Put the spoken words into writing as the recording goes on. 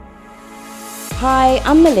Hi,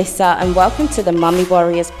 I'm Melissa and welcome to the Mummy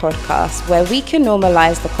Warriors podcast, where we can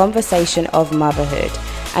normalise the conversation of motherhood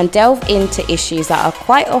and delve into issues that are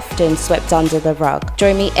quite often swept under the rug.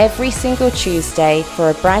 Join me every single Tuesday for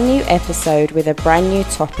a brand new episode with a brand new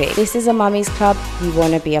topic. This is a Mummy's Club you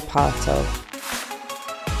want to be a part of.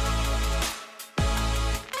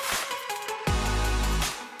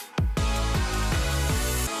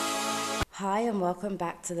 Hi and welcome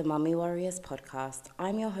back to the Mummy Warriors podcast.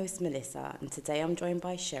 I'm your host Melissa and today I'm joined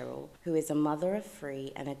by Cheryl, who is a mother of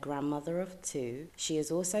 3 and a grandmother of 2. She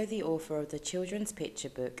is also the author of the children's picture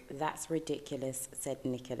book, That's Ridiculous, Said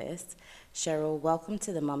Nicholas. Cheryl, welcome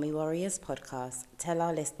to the Mummy Warriors podcast. Tell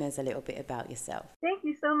our listeners a little bit about yourself. Thank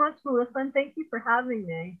you so much, Melissa, and thank you for having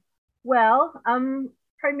me. Well, I'm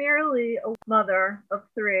primarily a mother of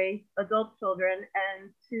 3 adult children and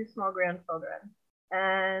 2 small grandchildren.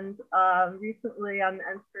 And recently I'm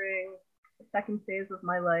entering the second phase of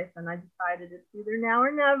my life, and I decided it's either now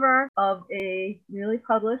or never of a newly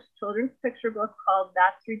published children's picture book called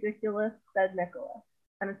That's Ridiculous, Said Nicholas.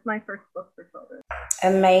 And it's my first book for children.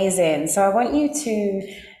 Amazing. So I want you to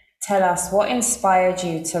tell us what inspired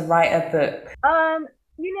you to write a book.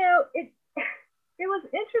 It was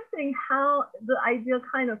interesting how the idea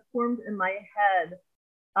kind of formed in my head.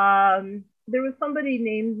 There was somebody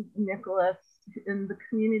named Nicholas in the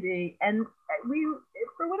community, and we,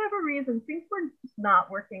 for whatever reason, things were just not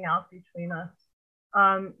working out between us.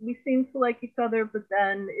 We seemed to like each other, but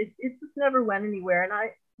then it just never went anywhere. And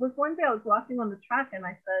one day I was walking on the track and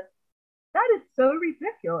I said, that is so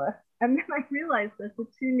ridiculous. And then I realized that the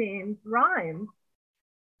 2 names rhymed.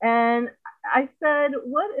 And I said,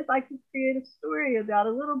 what if I could create a story about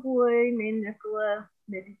a little boy named Nicholas,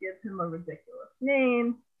 maybe give him a ridiculous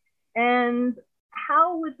name, and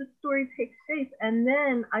how would the story take shape? And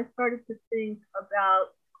then I started to think about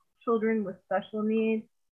children with special needs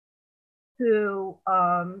who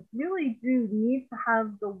really do need to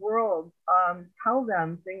have the world tell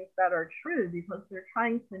them things that are true, because they're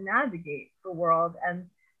trying to navigate the world. And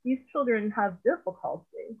these children have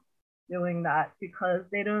difficulty doing that because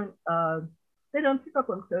they don't pick up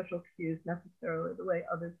on social cues necessarily the way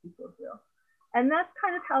other people do. And that's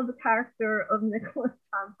kind of how the character of Nicholas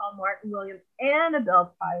John Paul Martin Williams,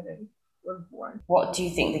 Annabelle Tidings, was born. What do you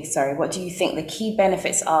think the key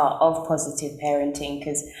benefits are of positive parenting?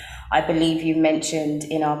 Because I believe you mentioned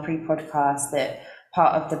in our pre-podcast that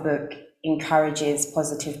part of the book encourages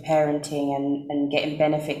positive parenting and getting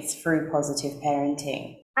benefits through positive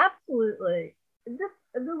parenting. Absolutely.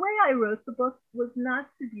 The way I wrote the book was not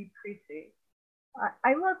to be preachy.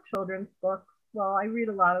 I love children's books. Well, I read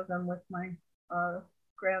a lot of them with my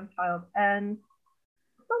grandchild, and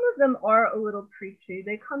some of them are a little preachy.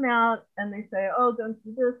 They come out and they say, oh, don't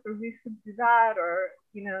do this, or we should do that, or,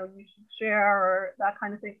 you should share, or that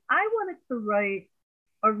kind of thing. I wanted to write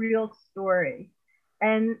a real story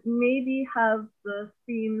and maybe have the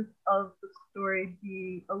themes of the story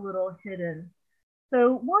be a little hidden.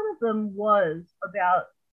 So one of them was about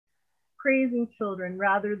praising children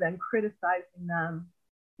rather than criticizing them,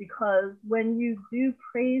 because when you do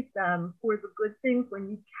praise them for the good things, when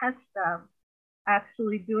you catch them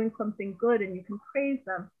actually doing something good and you can praise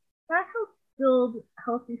them, that helps build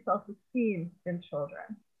healthy self-esteem in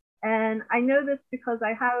children. And I know this because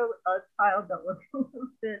I have a child that was a little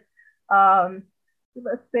bit,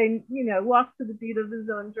 let's say, walked to the beat of his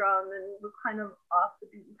own drum and was kind of off the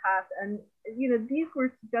beaten path. And, these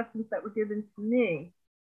were suggestions that were given to me.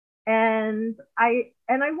 And I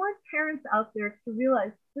want parents out there to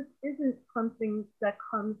realize this isn't something that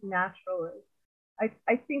comes naturally.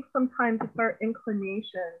 I think sometimes it's our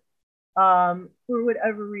inclination, for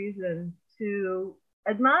whatever reason, to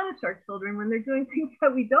admonish our children when they're doing things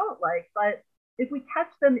that we don't like. But if we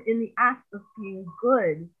catch them in the act of being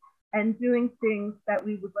good and doing things that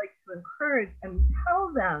we would like to encourage, and we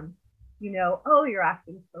tell them, oh, you're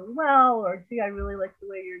acting so well, or gee, I really like the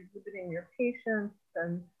way you're exhibiting your patience,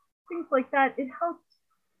 and things like that, it helps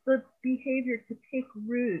the behavior to take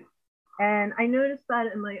root. And I noticed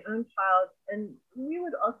that in my own child. And we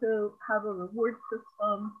would also have a reward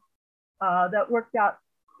system that worked out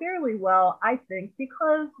fairly well, I think,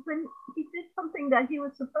 because when he did something that he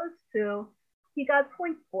was supposed to, he got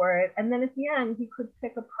points for it. And then at the end, he could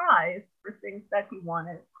pick a prize for things that he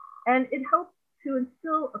wanted. And it helped to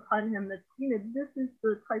instill upon him that, this is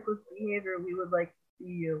the type of behavior we would like to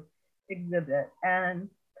see you exhibit. And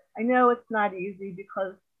I know it's not easy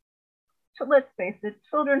because, let's face it,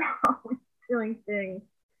 children are always doing things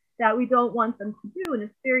that we don't want them to do. And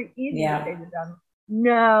it's very easy to say to them,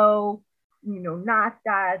 no, not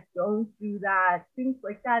that, don't do that, things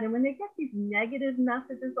like that. And when they get these negative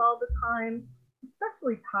messages all the time,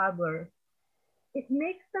 especially toddlers, it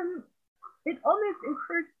makes them, it almost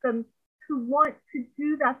encourages them to want to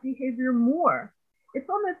do that behavior more. It's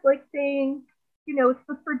almost like saying, it's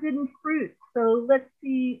the forbidden fruit. So let's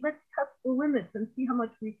test the limits and see how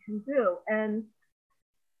much we can do. And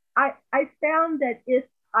I found that if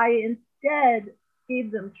I instead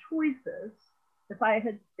gave them choices, if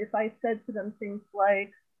I said to them things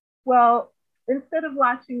like, well, instead of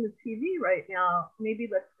watching the TV right now, maybe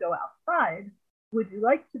let's go outside. Would you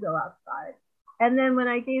like to go outside? And then when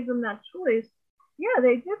I gave them that choice, yeah,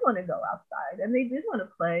 they did want to go outside and they did want to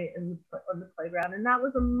play on the playground. And that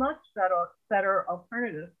was a much better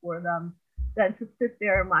alternative for them than to sit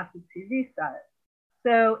there and watch a TV set.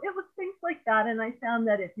 So it was things like that. And I found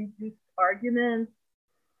that it reduced arguments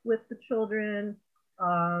with the children.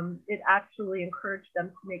 It actually encouraged them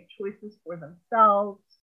to make choices for themselves,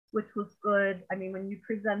 which was good. I mean, when you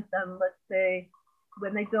present them, let's say,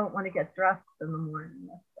 when they don't want to get dressed in the morning,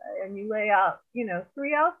 let's say, and you lay out,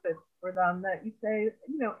 3 outfits for them that you say,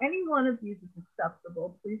 any one of these is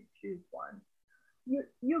acceptable. Please choose one.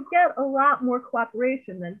 You get a lot more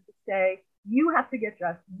cooperation than to say, you have to get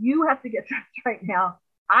dressed. You have to get dressed right now.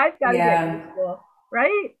 I've got to get to school.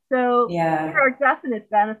 Right? So there are definite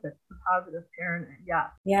benefits to positive parenting. Yeah.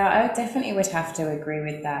 Yeah, I definitely would have to agree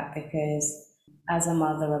with that because as a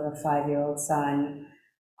mother of a 5-year-old son,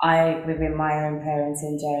 within my own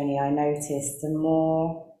parenting journey, I noticed the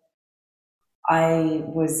more I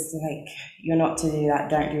was like, you're not to do that,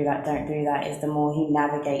 don't do that, don't do that, is the more he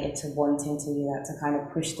navigated to wanting to do that, to kind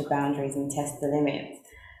of push the boundaries and test the limits.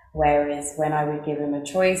 Whereas when I would give him a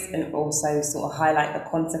choice and also sort of highlight the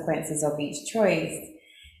consequences of each choice,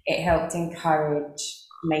 it helped encourage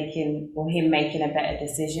him making a better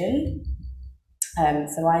decision.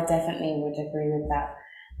 So I definitely would agree with that,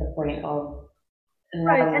 the point of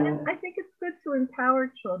right. And I think it's good to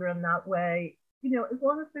empower children that way, as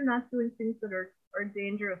long as they're not doing things that are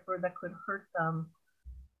dangerous or that could hurt them.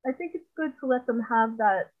 I think it's good to let them have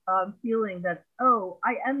that feeling that, oh,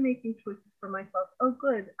 I am making choices for myself. Oh,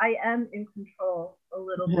 good. I am in control a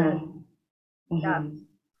little bit. Mm-hmm. Yeah.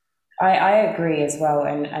 I agree as well.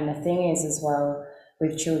 And the thing is as well,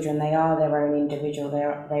 with children, they are their own individual.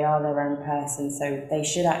 They are their own person. So they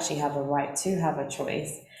should actually have a right to have a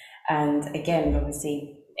choice. And again,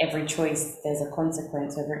 obviously, every choice, there's a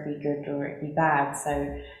consequence, whether it be good or it be bad.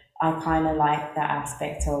 So I kind of like that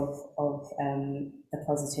aspect of the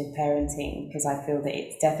positive parenting because I feel that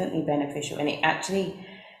it's definitely beneficial and it actually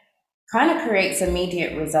kind of creates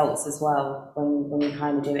immediate results as well when you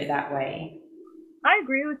kind of do it that way. I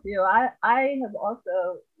agree with you. I have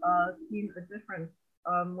also seen a difference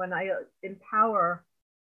when I empower,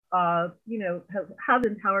 have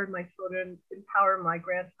empowered my children, empower my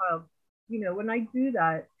grandchild. When I do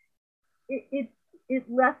that, it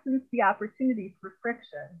lessens the opportunity for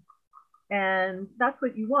friction. And that's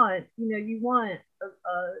what you want. You want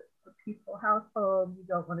a peaceful household. You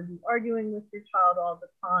don't want to be arguing with your child all the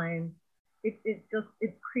time.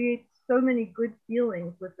 It creates so many good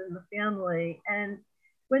feelings within the family. And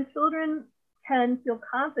when children can feel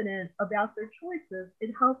confident about their choices,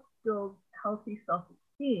 it helps build healthy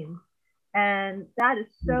self-esteem. And that is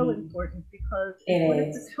so important because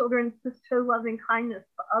if the children to show loving kindness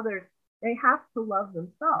to others, they have to love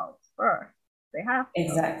themselves first. They have to.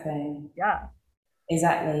 Exactly. Yeah.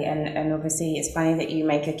 Exactly. And obviously it's funny that you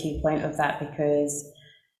make a key point of that because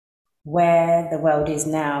where the world is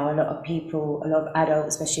now, a lot of people, a lot of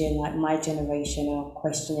adults, especially in like my generation, are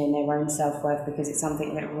questioning their own self-worth because it's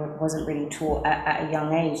something that wasn't really taught at a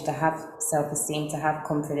young age, to have self-esteem, to have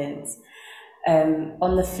confidence.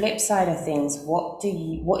 On the flip side of things, what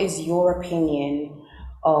is your opinion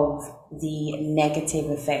of the negative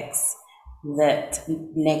effects that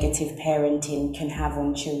negative parenting can have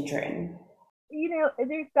on children?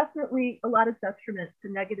 There's definitely a lot of detriment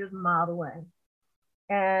to negative modeling.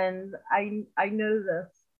 And I know this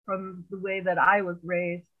from the way that I was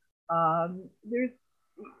raised. There's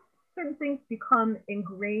certain things become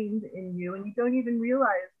ingrained in you, and you don't even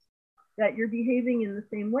realize that you're behaving in the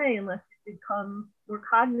same way unless you become more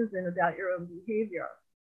cognizant about your own behavior.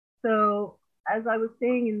 So, as I was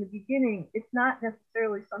saying in the beginning, it's not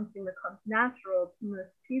necessarily something that comes natural to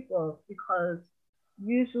most people because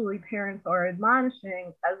usually parents are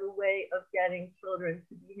admonishing as a way of getting children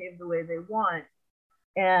to behave the way they want.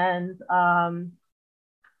 And I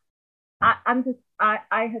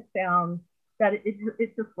have found that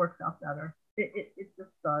it just works out better. It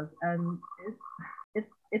just does, and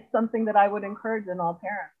it's something that I would encourage in all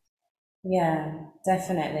parents. Yeah,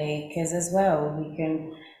 definitely, because as well we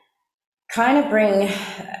can kind of bring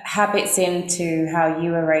habits into how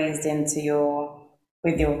you were raised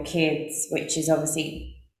with your kids, which is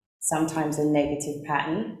obviously sometimes a negative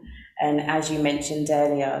pattern. And as you mentioned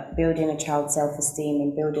earlier, building a child's self-esteem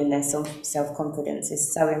and building their self-confidence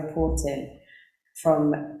is so important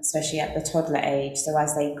from, especially at the toddler age. So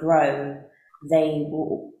as they grow, they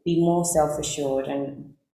will be more self-assured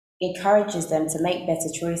and encourages them to make better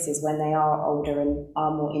choices when they are older and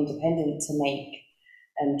are more independent to make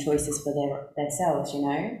choices for themselves, you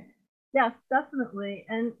know? Yes, definitely.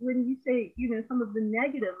 And when you say, some of the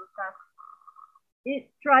negative effects,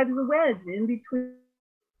 it drives a wedge in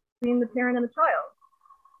between the parent and the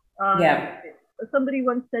child. Yeah. Somebody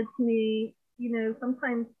once said to me,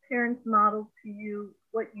 sometimes parents model to you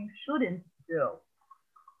what you shouldn't do.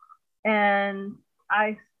 And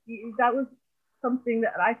that was something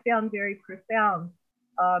that I found very profound,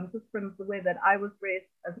 just from the way that I was raised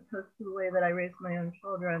as opposed to the way that I raised my own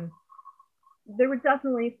children. There were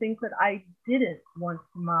definitely things that I didn't want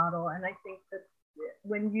to model. And I think that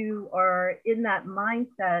when you are in that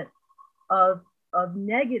mindset of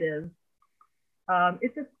negative,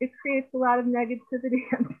 it creates a lot of negativity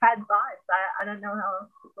and bad vibes. I don't know how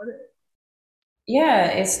else to put it. Yeah,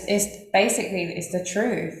 it's basically it's the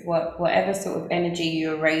truth. Whatever sort of energy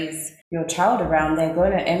you raise your child around, they're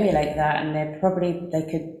going to emulate that, and they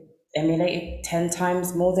could emulate it 10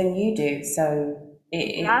 times more than you do. So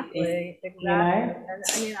exactly. You know. And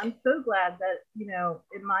I mean, I'm so glad that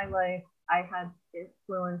in my life I had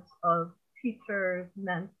influence of teachers,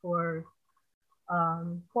 mentors,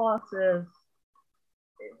 bosses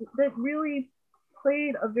that really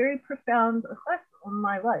played a very profound effect on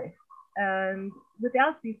my life. And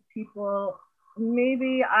without these people,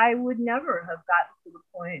 maybe I would never have gotten to the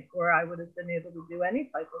point where I would have been able to do any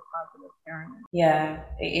type of positive parenting. Yeah,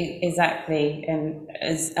 exactly. And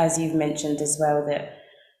as you've mentioned as well, that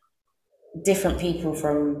different people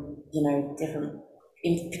from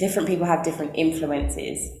different people have different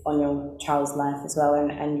influences on your child's life as well,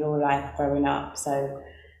 and your life growing up. So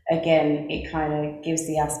again, it kind of gives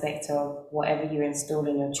the aspect of whatever you install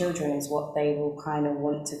in your children is what they will kind of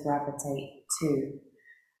want to gravitate to.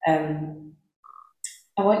 um,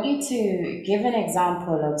 I want you to give an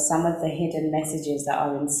example of some of the hidden messages that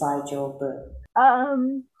are inside your book.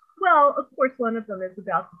 Well, of course, one of them is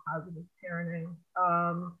about the positive parenting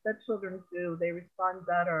that children do. They respond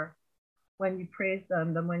better when you praise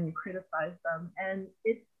them than when you criticize them, and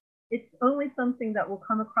it's only something that will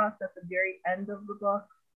come across at the very end of the book.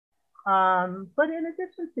 But in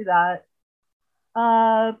addition to that,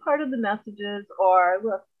 part of the messages are,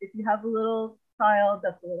 look, if you have a little child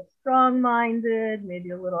that's a little strong-minded, maybe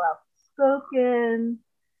a little outspoken,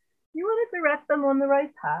 you want to direct them on the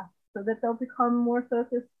right path so that they'll become more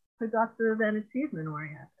focused, productive, and achievement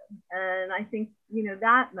oriented. And I think,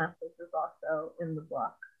 that message is also in the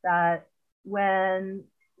book, that when,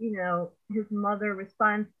 his mother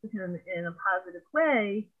responds to him in a positive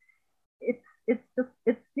way, it's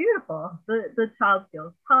beautiful. The child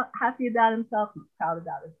feels happy about himself, he's proud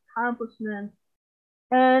about his accomplishments.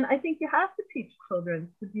 And I think you have to teach children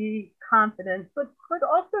to be confident, but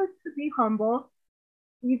also to be humble.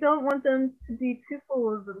 You don't want them to be too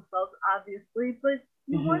full of themselves, obviously, but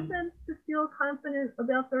you want them to feel confident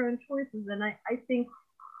about their own choices. And I think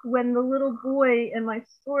when the little boy in my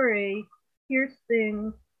story hears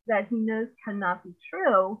things that he knows cannot be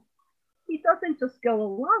true, he doesn't just go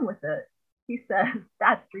along with it. He says,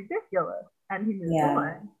 that's ridiculous. And he moves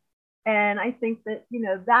on. And I think that,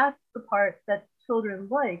 that's the part that children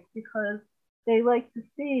like, because they like to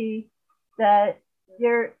see that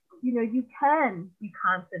you can be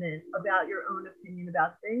confident about your own opinion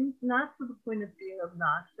about things, not to the point of being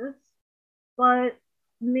obnoxious, but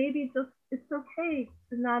maybe just it's okay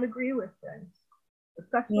to not agree with things,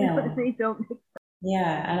 especially when they don't make sense.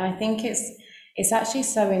 Yeah, and I think it's actually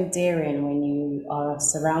so endearing when you are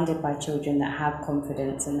surrounded by children that have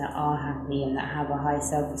confidence and that are happy and that have a high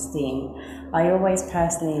self-esteem. I always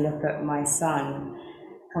personally look at my son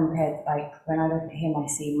compared, like when I look at him, I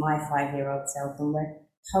see my 5-year-old self, and we're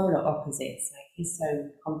polar opposites. Like he's so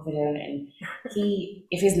confident, and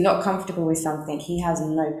if he's not comfortable with something, he has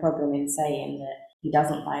no problem in saying that he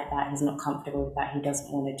doesn't like that, he's not comfortable with that, he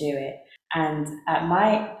doesn't want to do it. And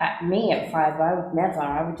at me at 5,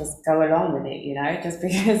 I would just go along with it, just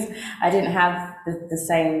because I didn't have the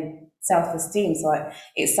same self-esteem. So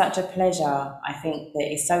it's such a pleasure. I think that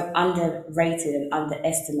it's so underrated and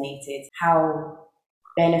underestimated how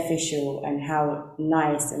beneficial and how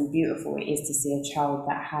nice and beautiful it is to see a child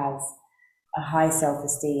that has a high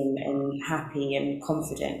self-esteem and happy and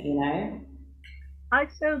confident. I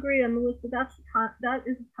so agree, and Melissa, that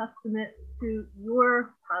is a testament to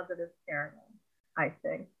your positive parenting. I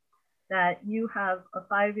think that you have a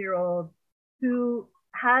 5-year-old who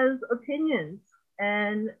has opinions,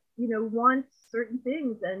 and wants certain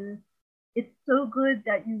things, and it's so good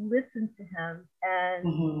that you listen to him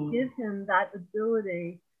and give him that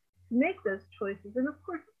ability to make those choices. And of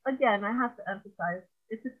course, again, I have to emphasize,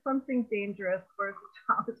 if it's something dangerous or if the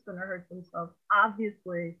child is going to hurt themselves,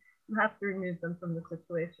 obviously you have to remove them from the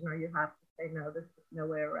situation, or you have to say, no, there's just no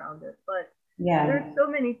way around it. But there's so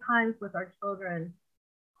many times with our children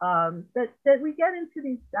that we get into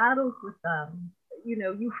these battles with them.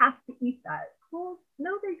 You have to eat that. Well,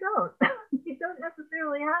 no, they don't. You don't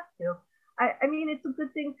necessarily have to. I mean, it's a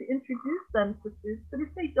good thing to introduce them to foods, but if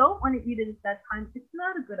they don't want to eat it at that time, it's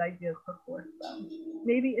not a good idea to force them.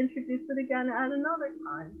 Maybe introduce it again at another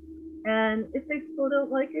time. And if they still don't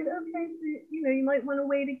like it, okay, so, you might want to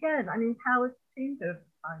wait again. I mean, palates change over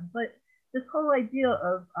time. But this whole idea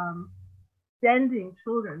of bending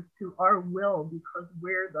children to our will because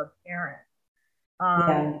we're the parent,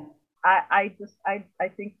 I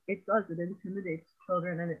think it does. It intimidates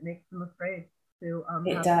children and it makes them afraid to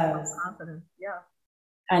it have does. confidence. Yeah.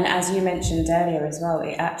 And as you mentioned earlier as well,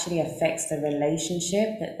 it actually affects the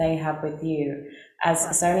relationship that they have with you.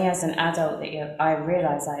 It's only as an adult that I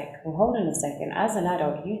realize, like, well, hold on a second. As an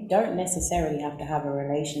adult, you don't necessarily have to have a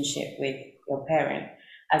relationship with your parent.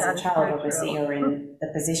 As a child, obviously, you're in the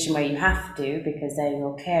position where you have to because they're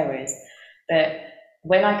your carers. But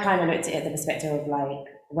when I kind of looked at it, the perspective of like,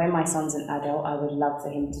 when my son's an adult, I would love for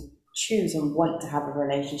him to choose and want to have a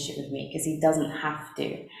relationship with me because he doesn't have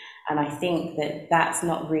to. And I think that that's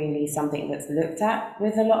not really something that's looked at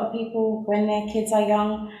with a lot of people when their kids are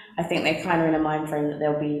young. I think they're kind of in a mind frame that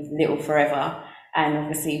they'll be little forever. And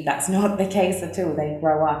obviously that's not the case at all. They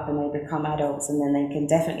grow up and they become adults, and then they can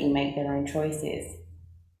definitely make their own choices.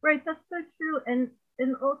 Right, that's so true.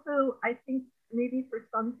 And also, I think maybe for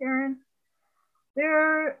some parents,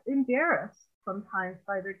 they're embarrassed sometimes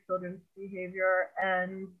by their children's behavior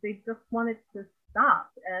and they just want it to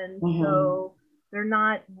stop. And so they're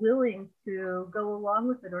not willing to go along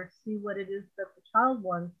with it or see what it is that the child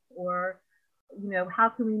wants, or, how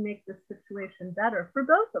can we make this situation better for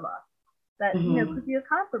both of us? That, could be a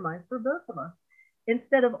compromise for both of us.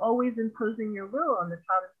 Instead of always imposing your will on the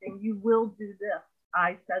child and saying, you will do this,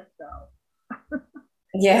 I said so.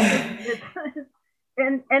 Yeah.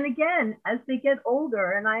 And again, as they get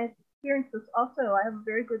older, and I experienced this also, I have a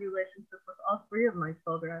very good relationship with all three of my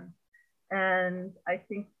children. And I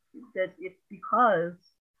think that it's because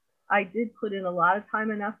I did put in a lot of time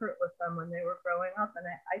and effort with them when they were growing up. And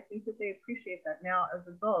I think that they appreciate that now as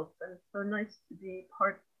adults. And it's so nice to be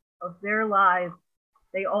part of their lives.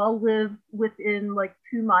 They all live within like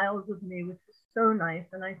 2 miles of me, which is so nice.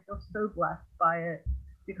 And I feel so blessed by it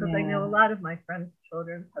because I know a lot of my friends'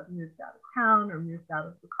 children have moved out of town or moved out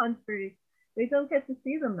of the country. They don't get to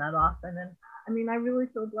see them that often. And I mean, I really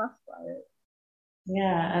feel blessed by it.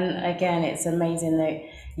 Yeah, and again, it's amazing that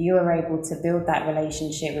you are able to build that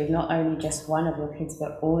relationship with not only just one of your kids,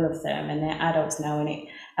 but all of them, and they're adults now. And it,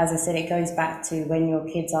 as I said, it goes back to when your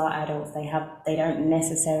kids are adults, they don't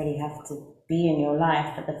necessarily have to be in your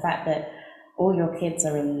life, but the fact that all your kids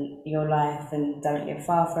are in your life and don't live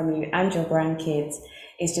far from you, and your grandkids,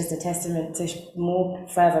 is just a testament to more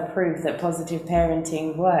further proof that positive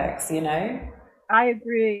parenting works, I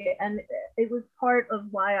agree. And it was part of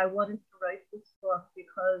why I wanted to write this book,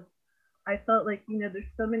 because I felt like, there's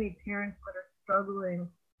so many parents that are struggling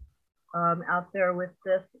out there with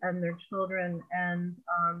this and their children. And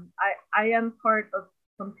I am part of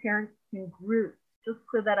some parenting groups just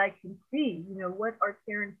so that I can see, what are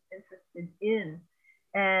parents interested in.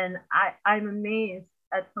 And I'm amazed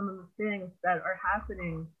at some of the things that are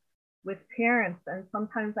happening with parents. And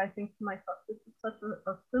sometimes I think to myself, this is such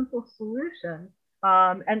a simple solution.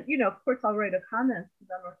 And, of course, I'll write a comment to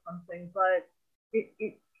them or something, but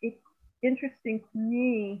it's interesting to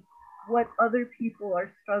me what other people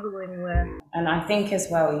are struggling with. And I think as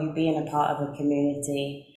well, you being a part of a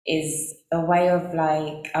community is a way of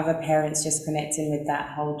like other parents just connecting with that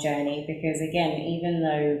whole journey. Because again, even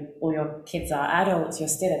though all your kids are adults, you're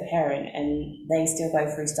still a parent and they still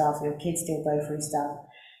go through stuff, your kids still go through stuff.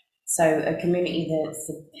 So a community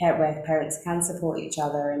where parents can support each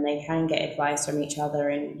other and they can get advice from each other,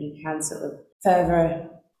 and you can sort of further,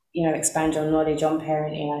 expand your knowledge on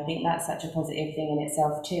parenting. I think that's such a positive thing in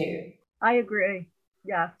itself too. I agree.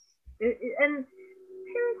 Yes. And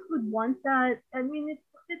parents would want that. I mean, it's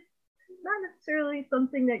not necessarily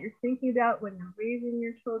something that you're thinking about when you're raising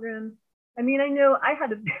your children. I mean, I know I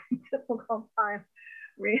had a very difficult time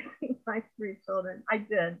raising my 3 children. I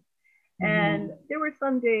did. And there were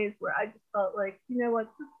some days where I just felt like, you know what,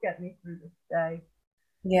 just get me through this day.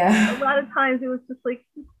 Yeah. A lot of times it was just like,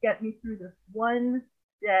 just get me through this one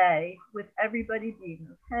day with everybody being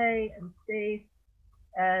okay and safe.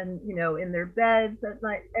 and, you know, in their beds at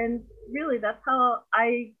night. And really, that's how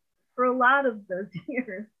for a lot of those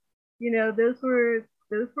years, you know, those were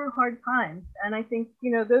hard times. And I think,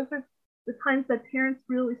 you know, those are the times that parents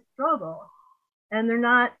really struggle, and they're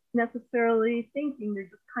not necessarily thinking, they're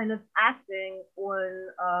just kind of acting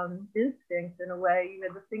on instinct in a way, you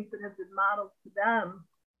know, the things that have been modeled to them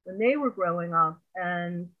when they were growing up.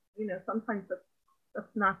 And, you know, sometimes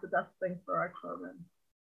that's not the best thing for our children.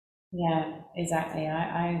 Yeah, exactly.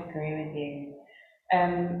 I agree with you.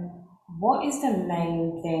 What is the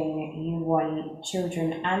main thing you want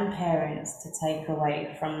children and parents to take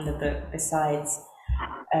away from the book besides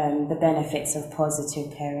the benefits of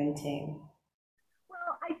positive parenting?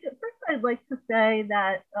 Well, first I'd like to say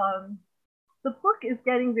that the book is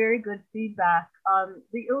getting very good feedback.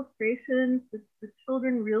 The illustrations, the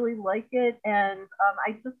children really like it, and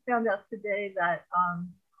I just found out today that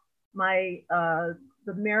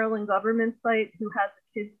the Maryland government site, who has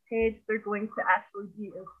a kids page, they're going to actually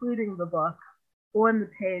be including the book on the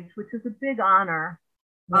page, which is a big honor.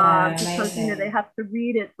 Because, you know, they have to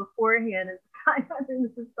read it beforehand, and I think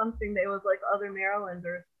this is something they would like other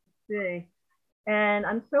Marylanders to see. And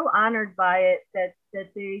I'm so honored by it that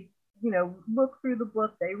they, you know, looked through the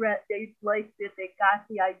book, they liked it, they got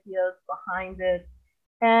the ideas behind it.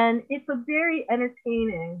 And it's a very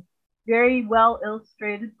entertaining, very well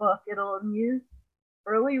illustrated book. It'll amuse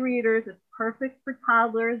early readers. It's perfect for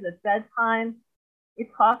toddlers at bedtime. It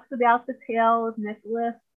talks about the tale of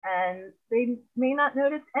Nicholas, and they may not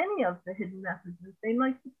notice any of the hidden messages. They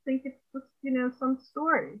might just think it's just, you know, some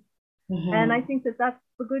story. Mm-hmm. And I think that that's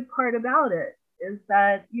the good part about it, is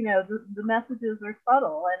that, you know, the messages are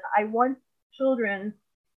subtle. And I want children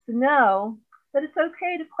to know that it's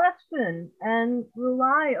okay to question and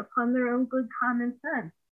rely upon their own good common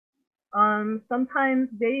sense. Sometimes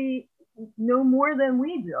they know more than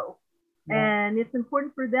we do. Yeah. And it's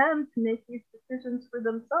important for them to make these decisions for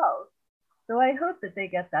themselves. So I hope that they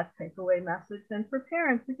get that takeaway message. And for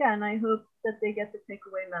parents, again, I hope that they get the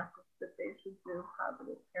takeaway message that they should do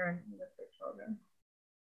positive parenting with their children.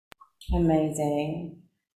 Amazing.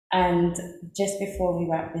 And just before we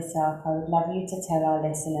wrap this up, I would love you to tell our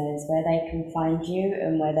listeners where they can find you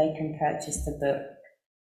and where they can purchase the book.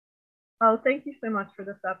 Oh, thank you so much for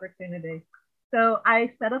this opportunity. So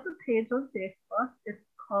I set up a page on Facebook. It's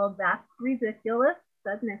called That's Ridiculous,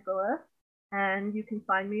 said Nicholas. And you can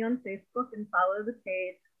find me on Facebook and follow the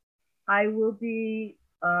page. I will be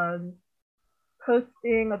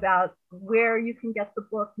posting about where you can get the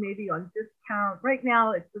book, maybe on discount. Right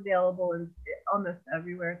now, it's available in almost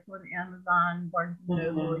everywhere. It's on Amazon, Barnes &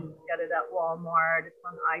 Noble. You can get it at Walmart. It's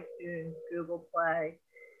on iTunes, Google Play.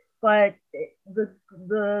 But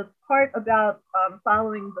the part about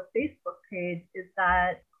following the Facebook page is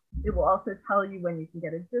that it will also tell you when you can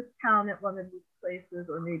get a discount at one of these places,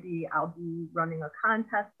 or maybe I'll be running a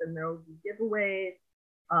contest and there will be giveaways.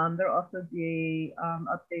 There'll also be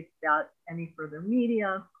updates about any further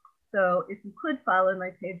media. So if you could follow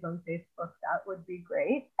my page on Facebook, that would be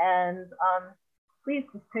great. And please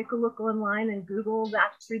just take a look online and Google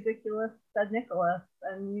That's Ridiculous, said Nicholas,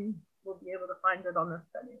 and you will be able to find it almost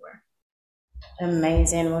anywhere.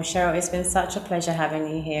 Amazing. Well, Cheryl, it's been such a pleasure having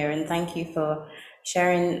you here, and thank you for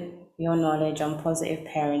sharing your knowledge on positive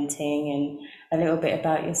parenting and a little bit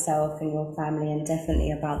about yourself and your family, and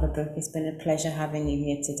definitely about the book. It's been a pleasure having you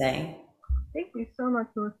here today. Thank you so much,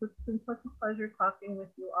 Melissa. It's been such a pleasure talking with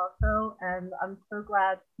you also, and I'm so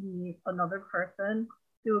glad to meet another person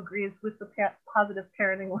who agrees with the positive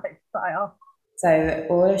parenting lifestyle. So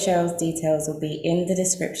all of Cheryl's details will be in the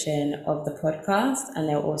description of the podcast, and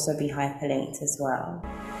they'll also be hyperlinked as well.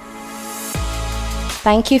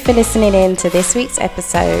 Thank you for listening in to this week's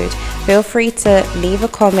episode. Feel free to leave a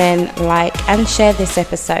comment, like, and share this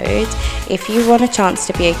episode. If you want a chance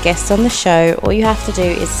to be a guest on the show, all you have to do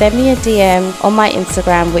is send me a DM on my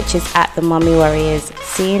Instagram, which is @TheMummyWarriors.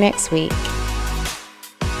 See you next week.